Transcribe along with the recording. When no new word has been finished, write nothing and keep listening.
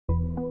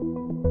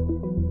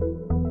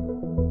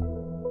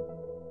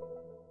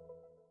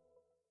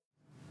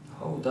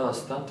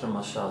does Tantra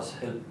massage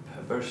help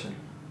a person?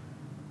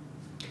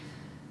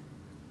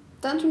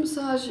 Tantra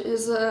massage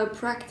is a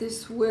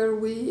practice where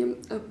we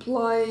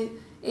apply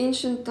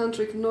ancient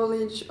tantric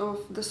knowledge of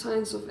the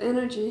science of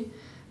energy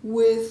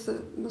with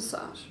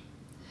massage.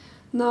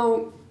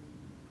 Now,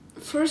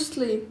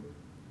 firstly,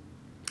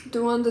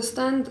 to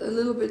understand a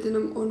little bit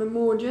on a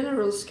more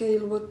general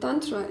scale what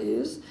Tantra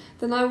is,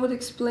 then I would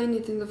explain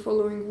it in the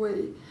following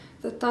way.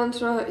 That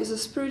Tantra is a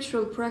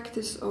spiritual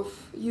practice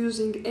of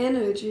using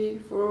energy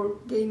for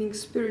gaining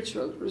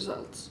spiritual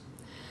results.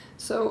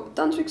 So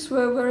Tantrics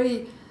were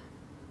very,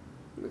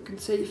 we can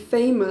say,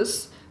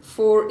 famous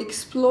for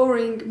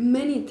exploring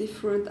many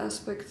different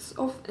aspects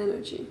of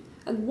energy.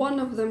 And one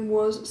of them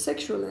was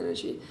sexual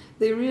energy.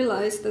 They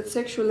realized that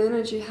sexual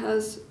energy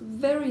has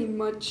very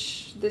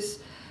much this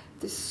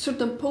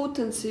certain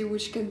potency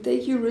which can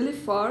take you really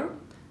far,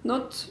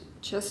 not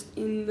just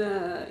in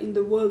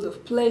the world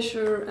of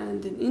pleasure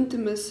and in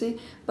intimacy,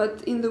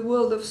 but in the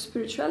world of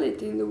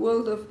spirituality, in the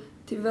world of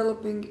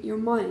developing your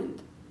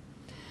mind.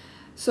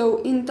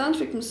 So in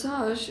Tantric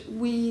massage,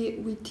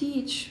 we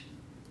teach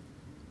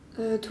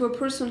to a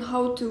person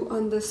how to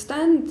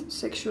understand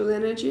sexual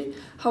energy,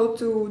 how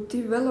to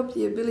develop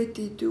the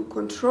ability to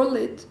control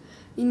it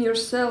in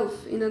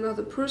yourself, in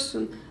another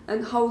person,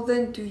 and how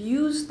then to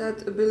use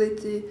that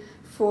ability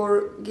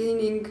for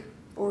gaining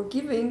or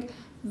giving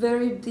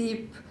very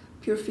deep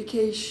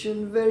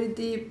purification, very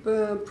deep,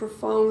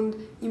 profound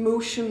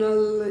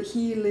emotional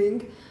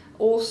healing.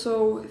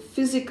 Also,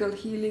 physical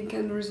healing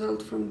can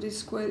result from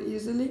this quite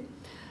easily,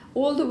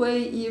 all the way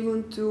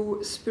even to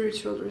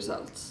spiritual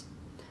results.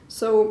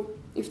 So,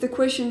 if the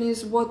question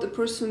is what a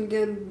person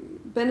can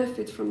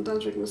benefit from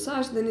tantric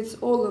massage, then it's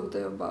all of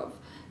the above.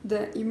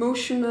 The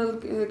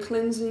emotional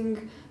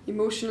cleansing,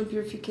 emotional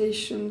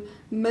purification,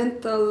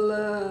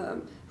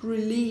 mental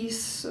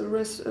release,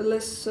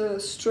 less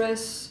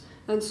stress,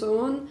 and so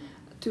on,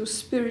 to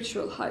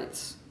spiritual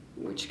heights,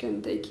 which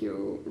can take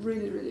you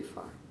really, really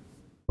far.